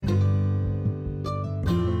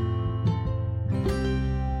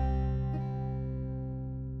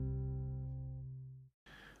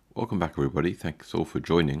Welcome back, everybody. Thanks all for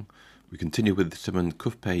joining. We continue with Simon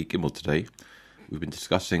Kufpei Gimel today. We've been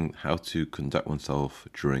discussing how to conduct oneself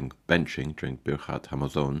during benching, during Birchat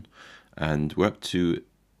Hamzon, and we're up to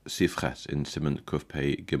Sif Ches in Simon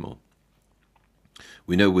Kufpei Gimel.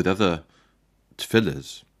 We know with other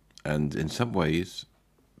tefillahs, and in some ways,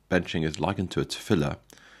 benching is likened to a tefillah,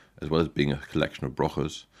 as well as being a collection of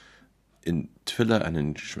brachos. In tefillah and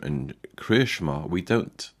in Kriya Shema, we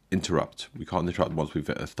don't interrupt. We can't interrupt once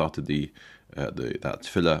we've started that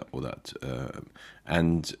tefillah or that,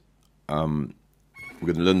 we're going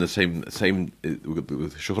to learn the same.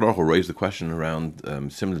 With Shulchan Aruch will raise the question around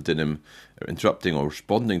similar dinim, interrupting or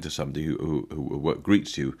responding to somebody who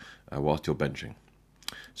greets you whilst you're benching.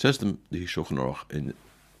 Says the Shulchan Aruch in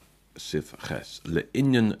Sif Ches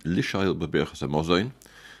le'inyan lishayil b'birchas hamazon,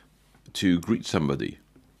 to greet somebody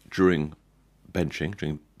during benching,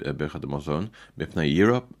 during Birchat Hamazon, mipnei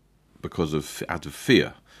yira, because of out of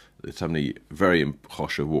fear. Somebody very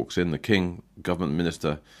choshev walks in, the king, government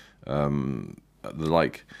minister, the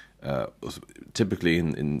like. Typically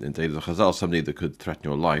in days of Chazal, somebody that could threaten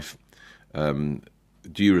your life. Do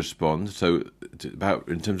you respond? So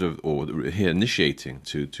in terms of, or here initiating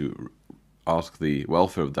to ask the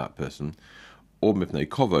welfare of that person, or mipnei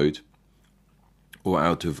kovod, or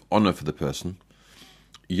out of honor for the person.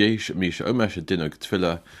 Yesh misha omesh dinog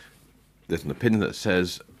tefillah. There's an opinion that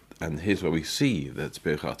says, and here's where we see that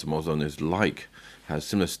Birchat Hamazon has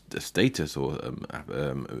similar status, or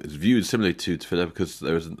is viewed similarly to tefillah, because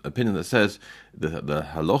there is an opinion that says that the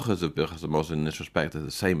halachas of Birchat Hamazon in this respect are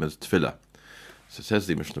the same as tefillah. So says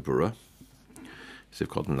the Mishnah Berurah,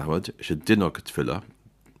 Sivkot Lamed, shedinog tefillah,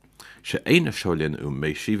 she'eina sholin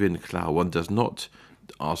u'meishivin klal. One does not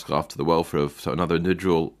ask after the welfare of another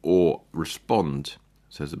individual or respond,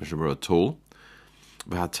 says the Mishnah Berurah, at all.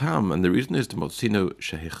 And the reason is the Motzino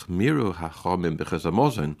shehichmiru hachamim b'chas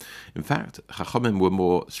hamazon. In fact, hachamim were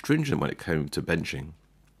more stringent when it came to benching.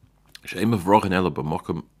 She'em avrochin ela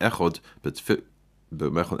b'mokum echod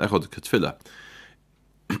b'mechon echod ketfila.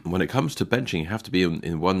 When it comes to benching, you have to be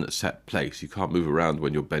in one set place. You can't move around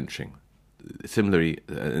when you're benching. Similarly,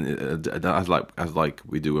 as like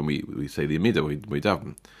we do when we say the Amidah, we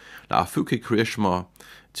daven. Now, afuke Kriya Shema,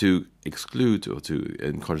 to exclude or to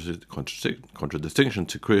in contradistinction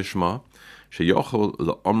to Kriya Shema, sheyochol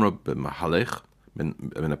le'omra b'mahalech min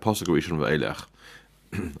a posuk rishon v'elech.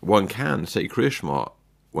 One can say Kriya Shema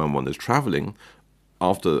when one is traveling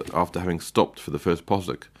after having stopped for the first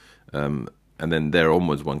posuk, and then there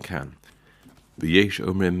onwards one can. V'yesh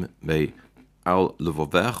omrim me al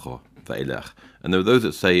levovecho. And there are those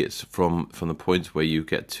that say it's from the point where you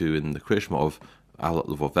get to in the Kriya Shema of al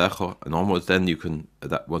levovecho and onwards. Then you can,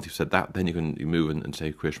 that once you've said that, then you move and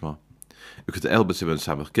say Kriya Shema. Because the Elba Simon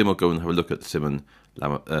Samach Gimel, go and have a look at Simon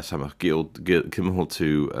Samach Gimel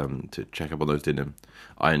to check up on those dinim.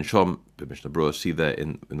 Ayin Shom, the Mishnah Berurah, see there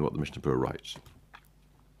in what the Mishnah Berurah writes.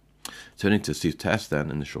 Turning to Sif Tes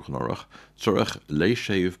then in the Shulchan Aruch, Tzorech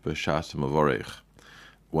leishev b'shas mavorech.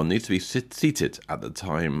 One needs to be seated at the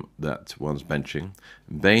time that one's benching.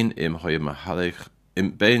 Bein im hoya holech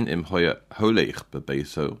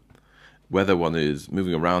bebeso, whether one is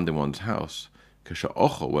moving around in one's house, kasha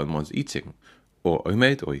ochel, when one's eating, or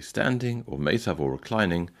omed, or he's standing, or mesav, or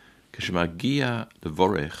reclining, kasha magia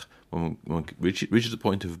levorech, when one reaches the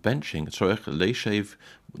point of benching, tzorech leishev,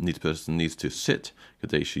 the person needs to sit,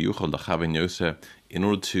 kadei sheyuchol lachavin yoseh, in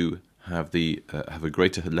order to have a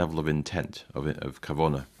greater level of intent of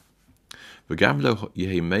kavona. And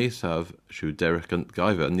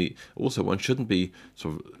also one shouldn't be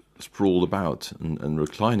sort of sprawled about and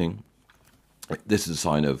reclining. This is a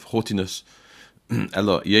sign of haughtiness.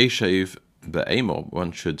 One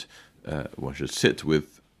should sit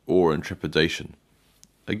with awe and trepidation.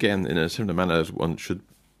 Again, in a similar manner as one should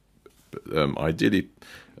ideally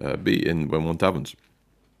be in when one davens.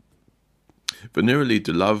 Venerally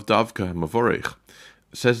de lav davka mavorech,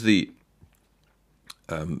 says the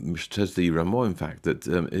Ramah, in fact, that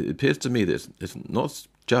it appears to me that it's not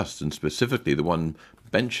just and specifically the one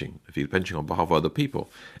benching, if he's benching on behalf of other people.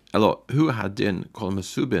 Who had in kol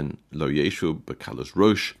masubin lo yeshu b'kalos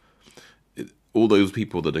rosh. All those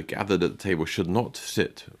people that are gathered at the table should not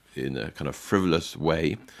sit in a kind of frivolous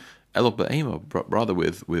way. Rather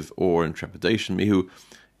with awe and trepidation. Mihu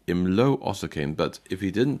im lo osokim, but if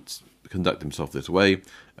he didn't conduct himself this way,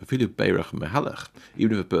 even if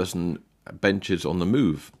a person benches on the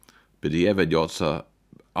move, but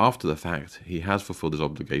after the fact, he has fulfilled his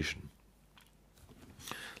obligation.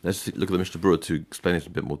 Let's look at the Mishnah Berurah to explain it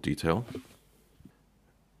in a bit more detail.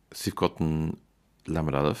 Sivkotten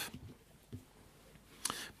Lamed Aleph.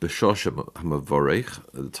 B'shosh hamavorech,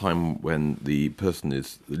 at the time when the person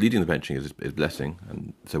is leading the benching is blessing,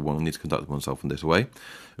 and so one needs to conduct oneself in this way.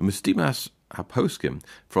 And mistimas haposkim,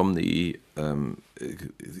 from the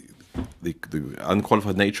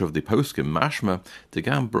unqualified nature of the poskim, mashma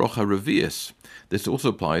degam brocha revius. This also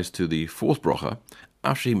applies to the fourth brocha,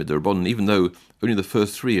 ashim derabon. Even though only the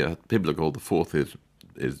first three are biblical, the fourth is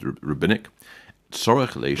rabbinic.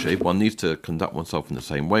 Sorech leishev, one needs to conduct oneself in the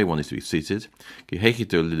same way. One needs to be seated.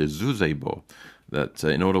 That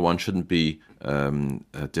in order one shouldn't be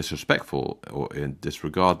disrespectful or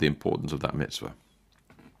disregard the importance of that mitzvah.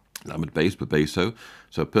 Lamed beis bebeso.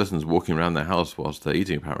 So a person is walking around their house whilst they're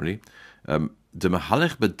eating. Apparently,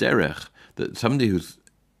 demahalech bederech, that somebody who's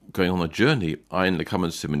going on a journey. Ayin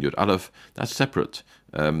lekaman siman yud aleph. That's separate.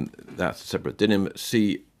 That's a separate dinim.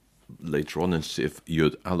 See later on in Sif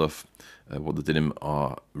Yud Aleph what the dinim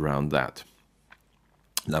are around that.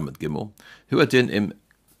 Lamed Gimel. Who adin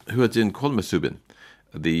kol mesubin.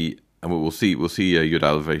 And we'll see Yud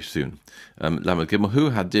Aleph very soon. Lamed Gimel.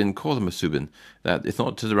 Who hadin kol mesubin. That it's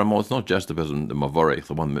not to the Ramon. It's not just the person, the mavorech,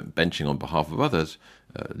 the one benching on behalf of others,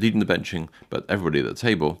 leading the benching, but everybody at the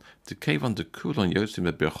table. To cave on the kulon yotzim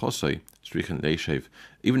birchosei strichen leishev.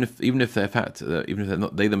 Even if they're fact, even if they're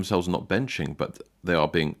not, they themselves are not benching, but they are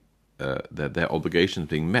being their obligations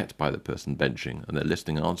being met by the person benching, and they're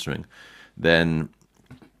listening and answering, then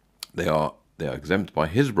they are exempt by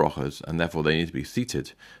his brachas, and therefore they need to be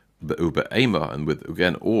seated. But uber ema, and with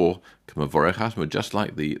again, or kamavorech hasma, just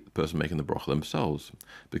like the person making the bracha themselves,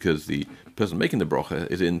 because the person making the bracha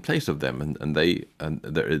is in place of them, and they're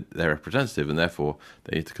representative, and therefore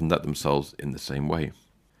they need to conduct themselves in the same way.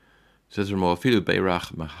 Says Ramah, filu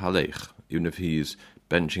beirach mahalech, even if he's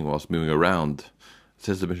benching whilst moving around.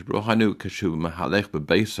 Says the Bishop, Rohanu kashu mahalech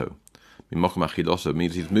bebeso. Mimochem achiloso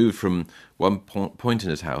means he's moved from one point in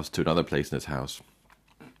his house to another place in his house.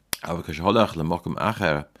 Avakasholach lemochem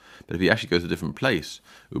acher. But if he actually goes to a different place,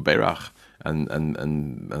 uberach and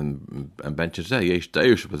benches there, yesh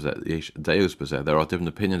deus bezer. There are different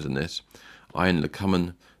opinions in this. Ayin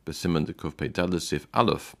lekaman b'siman de kuf peidalad sif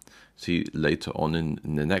aleph. See later on in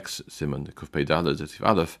the next siman, the kuf peidalad sif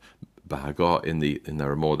aleph, bahagah in the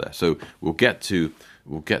Ramah there. So we'll get to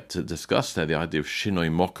discuss there the idea of shinoi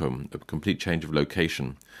mokom, a complete change of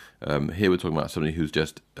location. Here we're talking about somebody who's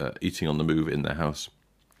just eating on the move in their house,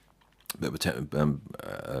 but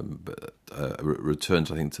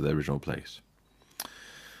returns, I think, to their original place.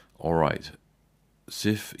 All right,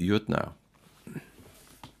 Sif Yud now.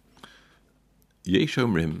 Yesh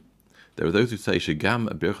omrim, there are those who say shegam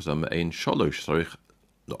birchasam ein sholosh sorich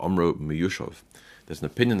leomro miyushov. There's an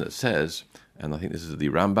opinion that says, and I think this is the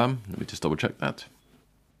Rambam. Let me just double check that.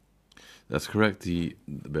 That's correct. The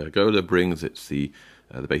Bergola brings the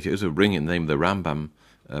Beit Yosef bring in the name of the Rambam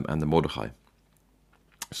and the Mordechai.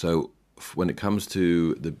 So when it comes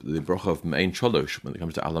to the bracha of Mein Sholosh, when it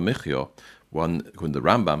comes to Hamichya, according to the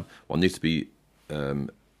Rambam, one needs to be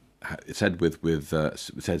said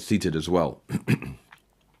seated as well.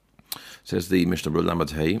 Says the Mishnah Berurah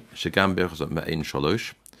Lamed Hey, Shegam Birchas Mein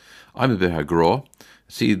Sholosh. I'm a bit hagro.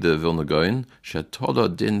 See the Vilna Gaon.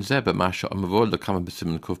 Shetola din zeba masha amavol the kamen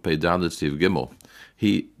b'simen kuf pei daled siv gimel.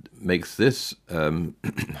 He makes this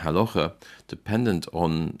halacha dependent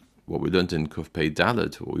on what we learned in kuf pei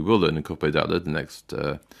daled, or we will learn in kuf pei daled, the next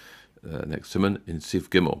siman in siv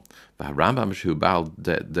gimel. V'harambam shu bal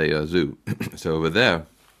deyazu. So over there,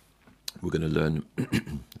 we're going to learn.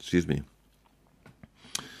 Excuse me.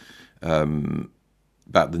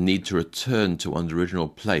 About the need to return to one's original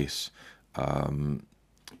place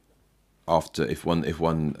after if one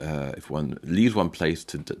leaves one place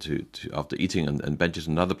to after eating and benches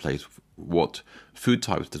another place, what food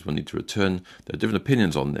types does one need to return? There are different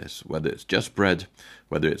opinions on this, whether it's just bread,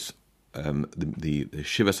 whether it's the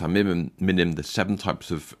shivas minim, the 7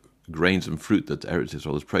 types of grains and fruit that Eretz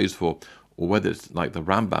Yisrael is praised for, or whether it's like the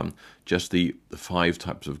Rambam, just the 5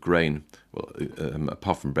 types of grain, well,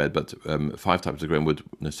 apart from bread, but 5 types of grain would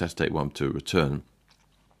necessitate one to return.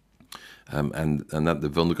 And that the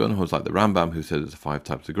Vilna Gaon holds like the Rambam, who says it's 5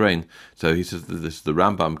 types of grain. So he says that this is the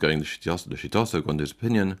Rambam going the Shitoso, according to his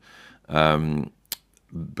opinion. The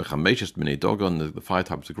 5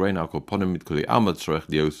 types of grain, Alko Ponim Mitkuli Almad Sorech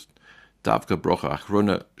Dios Davka Brocha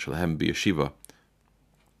Achrona Shalhem Biyashiva.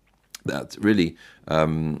 That really,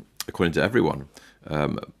 according to everyone,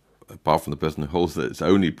 apart from the person who holds that it's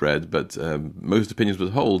only bread, but most opinions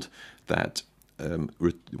would hold that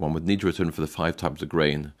one would need to return for the 5 types of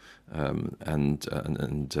grain and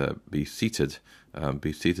be seated.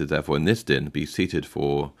 Be seated, therefore, in this din, be seated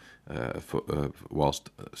for whilst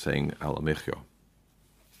saying Al Hamichya.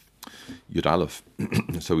 Yud Aleph.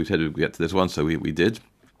 So we said we'd get to this one, so we did.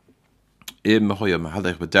 Now,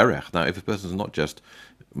 if a person is not just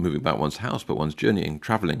moving about one's house, but one's journeying,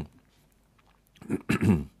 traveling,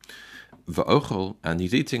 and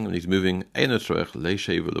he's eating and he's moving, he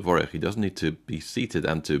doesn't need to be seated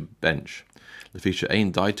and to bench. The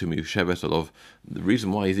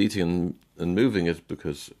reason why he's eating and moving is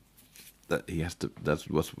because that's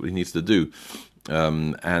what he needs to do.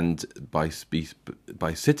 And by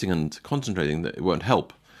sitting and concentrating, it won't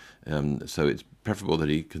help. So it's preferable that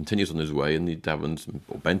he continues on his way and he davens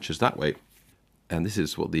or benches that way. And this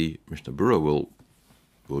is what the Mishnah Berurah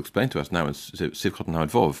will explain to us now in Sivkot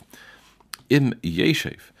Vov. Im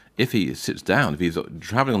Yeshev, if he sits down, if he's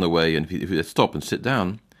traveling on the way and if he stop and sit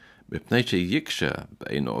down, because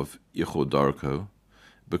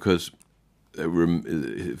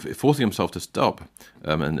forcing himself to stop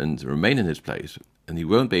and remain in his place, and he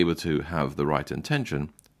won't be able to have the right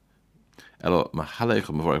intention.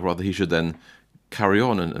 Rather, he should then carry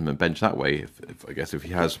on and bench that way. If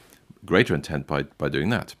he has greater intent by doing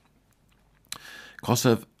that.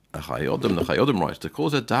 Kosev the Chayyim writes to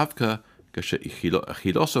cause a davka.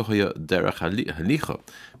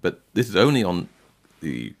 But this is only on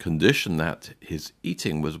the condition that he was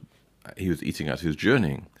eating as he was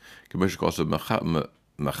journeying. He's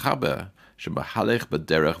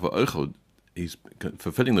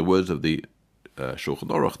fulfilling the words of the Shulchan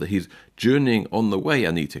Aruch that he's journeying on the way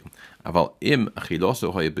and eating. But if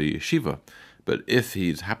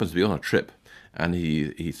he happens to be on a trip and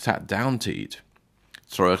he sat down to eat,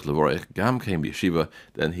 then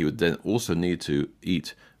he would then also need to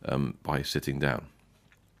eat by sitting down.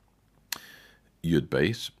 Yud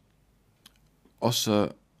Beis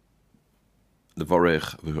Osa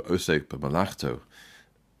Levorech v'osek b'malachto.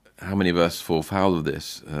 How many of us fall foul of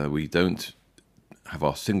this? We don't have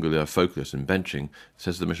our singular focus in benching.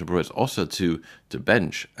 Says the Mishnah Berurah, it's also to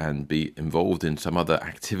bench and be involved in some other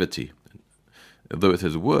activity. Although it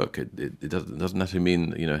says work, it doesn't necessarily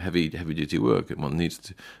mean heavy duty work. One needs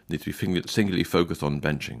to be singularly focused on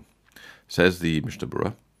benching. Says the Mishnah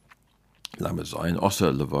Berurah, Lamed Zayin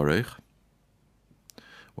Osa Levorech.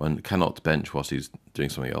 One cannot bench whilst he's doing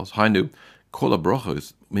something else. Hainu Kol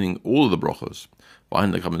HaBrochos, meaning all of the brochos.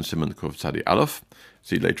 V'ayin lekam in Siman Kuf Tzadi Aleph.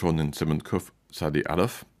 See later on in Siman Kuf Tzadi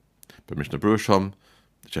Aleph. But Mishnah Berurah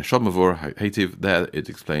Shom Mavur Hativ, there it's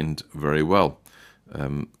explained very well.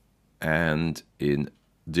 And in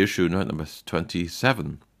Dirshu note number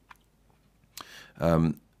 27,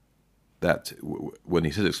 that when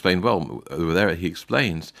he says explained well, over there he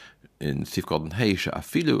explains in Sifkot and Hey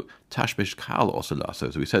Afilu Tashmish Kal also lasso.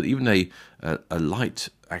 So we said even a light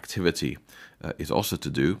activity is also to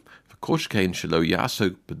do. How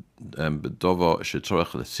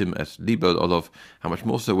much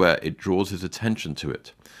more so where it draws his attention to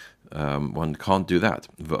it. One can't do that.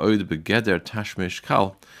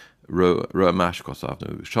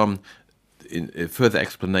 In a further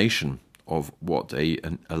explanation of what a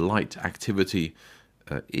light activity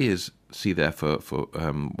is, see there for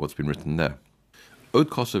what's been written there. Od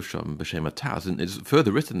Kosov Shom B'Shem Taz, and it's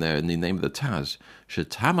further written there in the name of the Taz,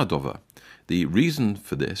 Shetamadova. The reason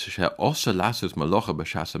for this,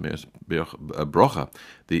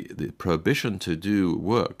 the prohibition to do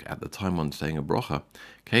work at the time when saying a brocha,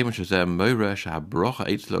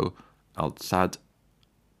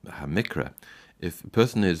 if a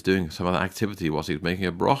person is doing some other activity whilst he's making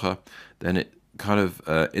a brocha, then it kind of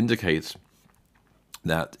indicates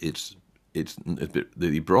that it's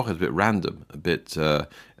the brocha is a bit random, a bit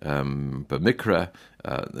b'mikra,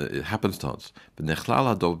 it happenstance. But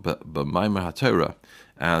nechlala b'maimer haTorah,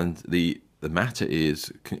 and the matter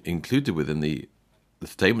is included within the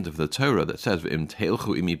statement of the Torah that says "V'im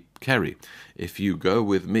teilchu imi keri," if you go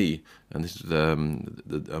with me, and this is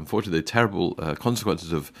unfortunately the terrible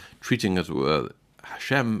consequences of treating as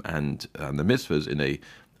Hashem and the mitzvahs in a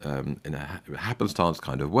happenstance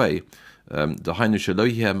kind of way. It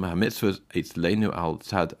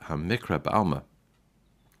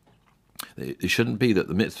shouldn't be that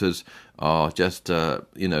the mitzvahs are just a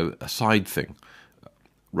side thing.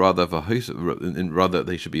 Rather they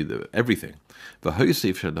should be everything. One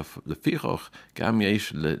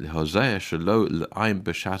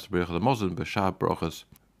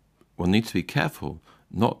needs to be careful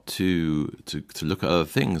not to look at other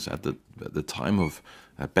things at the time of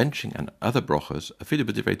benching and other brochas,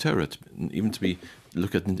 even to be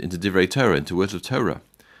look at into divrei Torah, into words of Torah.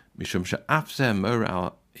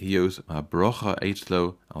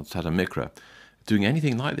 Doing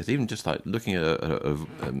anything like this, even just like looking at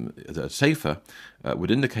a sefer,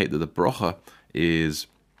 would indicate that the brocha is,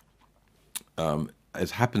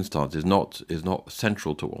 as happenstance, is not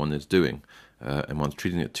central to what one is doing, and one's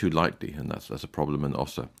treating it too lightly, and that's a problem in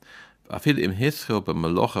Osa. even if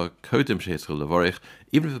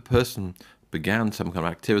a person began some kind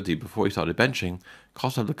of activity before he started benching,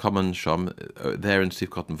 Kosav the common sham there in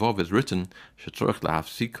Sivkot and Vov is written,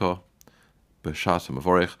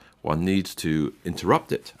 one needs to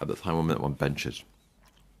interrupt it at the time when one benches.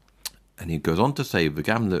 And he goes on to say, even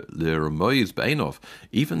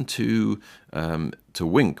to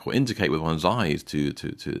wink or indicate with one's eyes to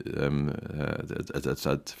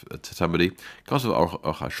somebody, because of Aruch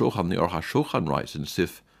HaShulchan, the Aruch HaShulchan writes in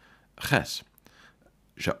Sif Ches,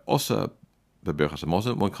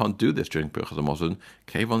 one can't do this during Birchat Hamzon,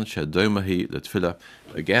 Kevon shedomahi letfila,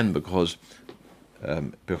 again because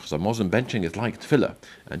Birchat Hamzon benching is like tefillah,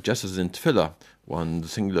 and just as in tefillah, the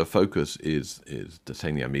singular focus is the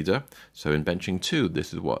saying the Amidah. So in benching too,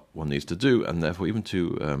 this is what one needs to do, and therefore even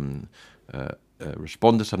to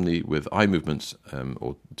respond to somebody with eye movements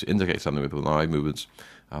or to indicate something with eye movements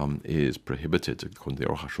is prohibited according to the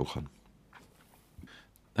Aruch HaShulchan.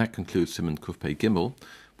 That concludes Siman Kuf Pei Gimel.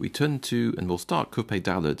 We turn to, and we'll start Kuf Pei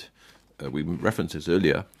Daled. We referenced this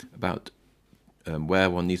earlier about where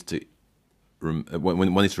one needs to when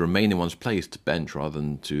one needs to remain in one's place to bench rather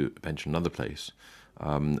than to bench in another place,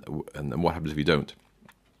 and what happens if you don't.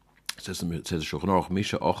 It says Shulchan Aruch,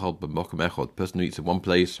 Misha ochal b'mokum echad, person who eats in one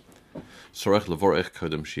place, sorech levorech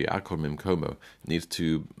kodem she'akor mimkomo, needs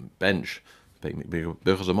to bench Birchat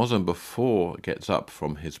Hamzon before it gets up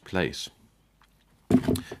from his place.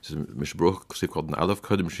 It says Mishbruch Sivkot and Aleph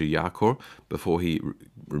kodem she'akor, before he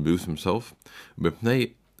removes himself.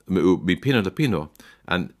 Mipnei mipino lepino,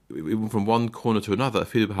 and even from one corner to another,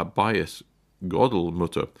 if you have bias godel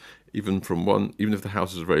mutter, even if the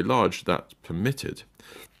house is very large, that's permitted.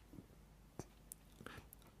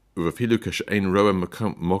 Even if you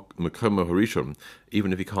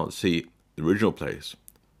can't see the original place,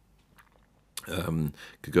 could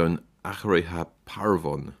go in acharei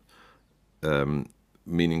ha-parvon,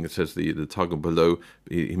 meaning it says the targum below,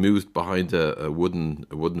 he moves behind a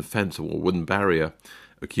wooden fence or a wooden barrier.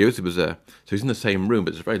 Kiyosi was there, so he's in the same room,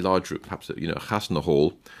 but it's a very large room. Perhaps a chasna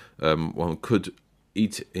hall. One could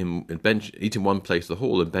eat in one place the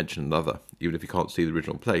hall and bench in another, even if you can't see the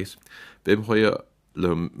original place. If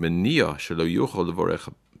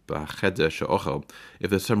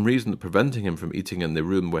there's some reason preventing him from eating in the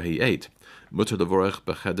room where he ate,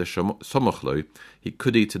 he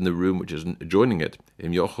could eat in the room which is adjoining it,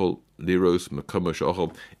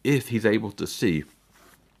 if he's able to see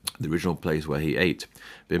the original place where he ate.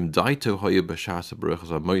 If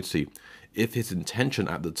his intention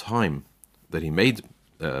at the time that he made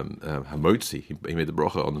hamotzi, he made the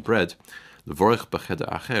bracha on the bread,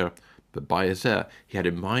 but by Ezer, he had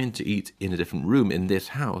in mind to eat in a different room in this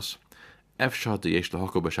house, then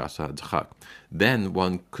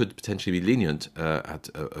one could potentially be lenient at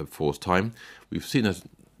a fourth time. We've seen a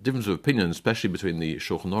difference of opinion, especially between the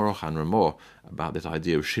Shulchan Aruch and Ramah, about this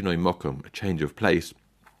idea of shinoi mokum, a change of place,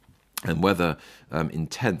 and whether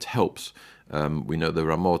intent helps. We know the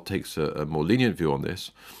Ramah takes a more lenient view on this,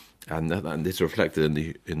 and this is reflected in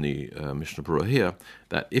the Mishnah Berurah here,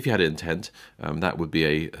 that if he had intent, that would be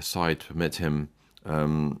a side to permit him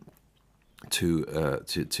to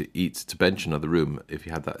eat, to bench another room, if he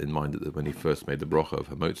had that in mind when he first made the bracha of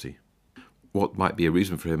hamotzi. What might be a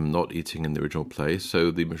reason for him not eating in the original place? So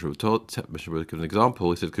the Mishnah Berurah gives an example.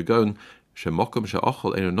 He says, Kagon, for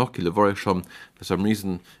some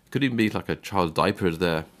reason, it could even be like a child's diaper is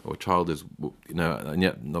there, or a child is, and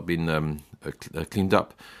yet not been cleaned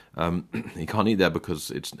up. He can't eat there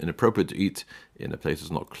because it's inappropriate to eat in a place that's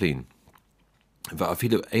not clean. Even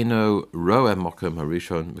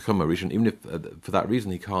if for that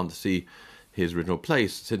reason he can't see his original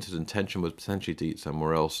place, since his intention was potentially to eat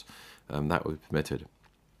somewhere else, that would be permitted.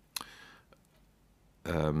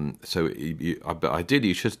 So but ideally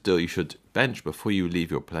you should bench before you leave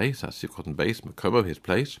your place. That's Sivkot and base, Makomo, his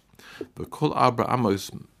place. But Kol Arba Amos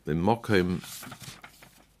Mokom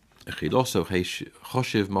Echiloso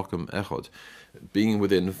Choshev Mokom Echod, being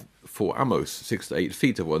within 4 amos, 6 to 8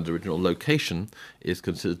 feet of one's original location, is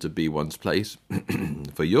considered to be one's place.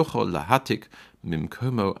 For Yochol Lahatik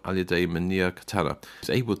Mimkomo Alidei Mania Katana, is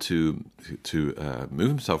able to move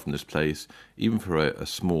himself from this place even for a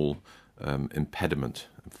small impediment,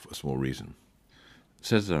 for a small reason.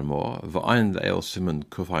 Says there more, V'ayin Le'el Siman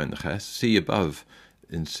Kuvayin Ches, see above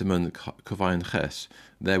in Siman Kuvayin Ches,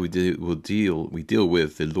 there we deal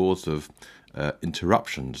with the laws of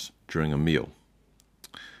interruptions during a meal.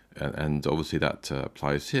 And obviously that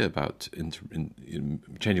applies here about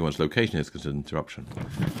changing one's location is considered interruption.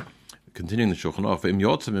 Continuing the Shulchan Aruch, Im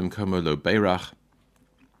Yotzim Komo Lo Beirach,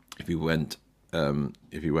 if he went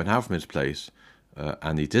out from his place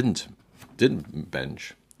and he didn't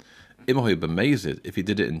bench, Imhoy b'mezid, if he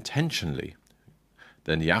did it intentionally,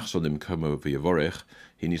 then Yachsolim Komo v'Yavorich,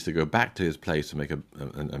 he needs to go back to his place and make a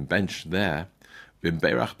bench there. But if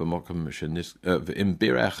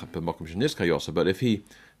he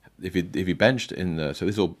benched in so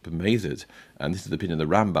this is all b'mezid, and this is the opinion of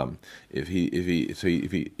the Rambam. If he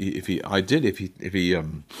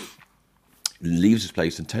leaves his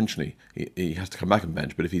place intentionally, he has to come back and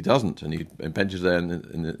bench. But if he doesn't, and he benches there in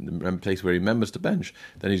the place where he remembers to bench,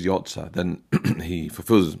 then he's yotza. Then he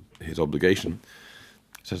fulfills his obligation.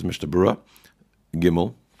 Says Mr. Burra,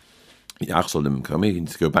 Gimel, he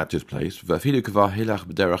needs to go back to his place. That's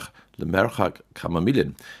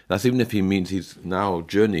even if he means he's now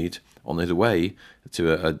journeyed on his way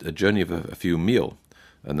to a journey of a few mil,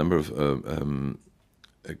 a number of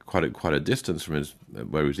quite a distance from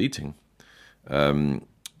where he was eating. Im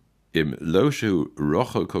loshu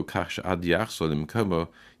rocho kokash ad yachsolim komo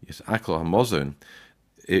yes akol hamozon.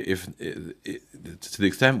 If to the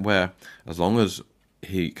extent where, as long as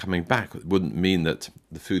he coming back wouldn't mean that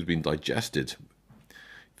the food's been digested,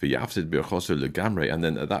 and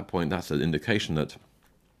then at that point that's an indication that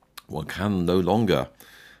one can no longer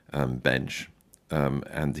bench,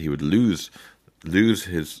 and he would lose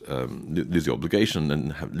the obligation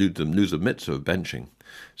and lose the mitzvah of benching.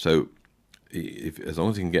 So, as long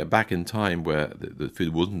as he can get back in time where the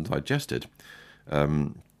food wasn't digested,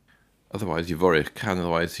 otherwise Yivorich can.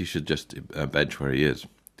 Otherwise, he should just bench where he is.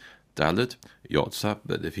 Dalit Yotza.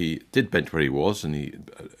 But if he did bench where he was, and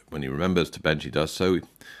when he remembers to bench, he does so.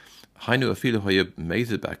 Hainu afilu hoyeb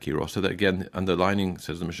mezid b'akiro. So that again, underlining,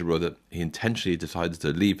 says the Mishnah, that he intentionally decided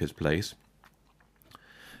to leave his place.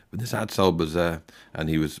 But this Atzal was there, and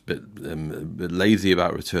he was a bit lazy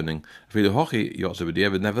about returning. Afilu hochi Yotza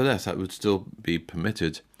b'di'evet. Nevertheless, that would still be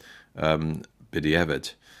permitted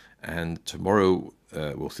b'di'evet. And tomorrow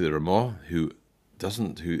we'll see the Ramah, who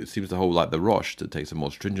seems to hold like the Rosh, that takes a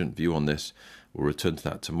more stringent view on this. We'll return to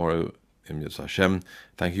that tomorrow. Im Yitz Hashem.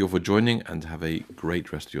 Thank you all for joining, and have a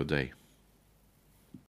great rest of your day.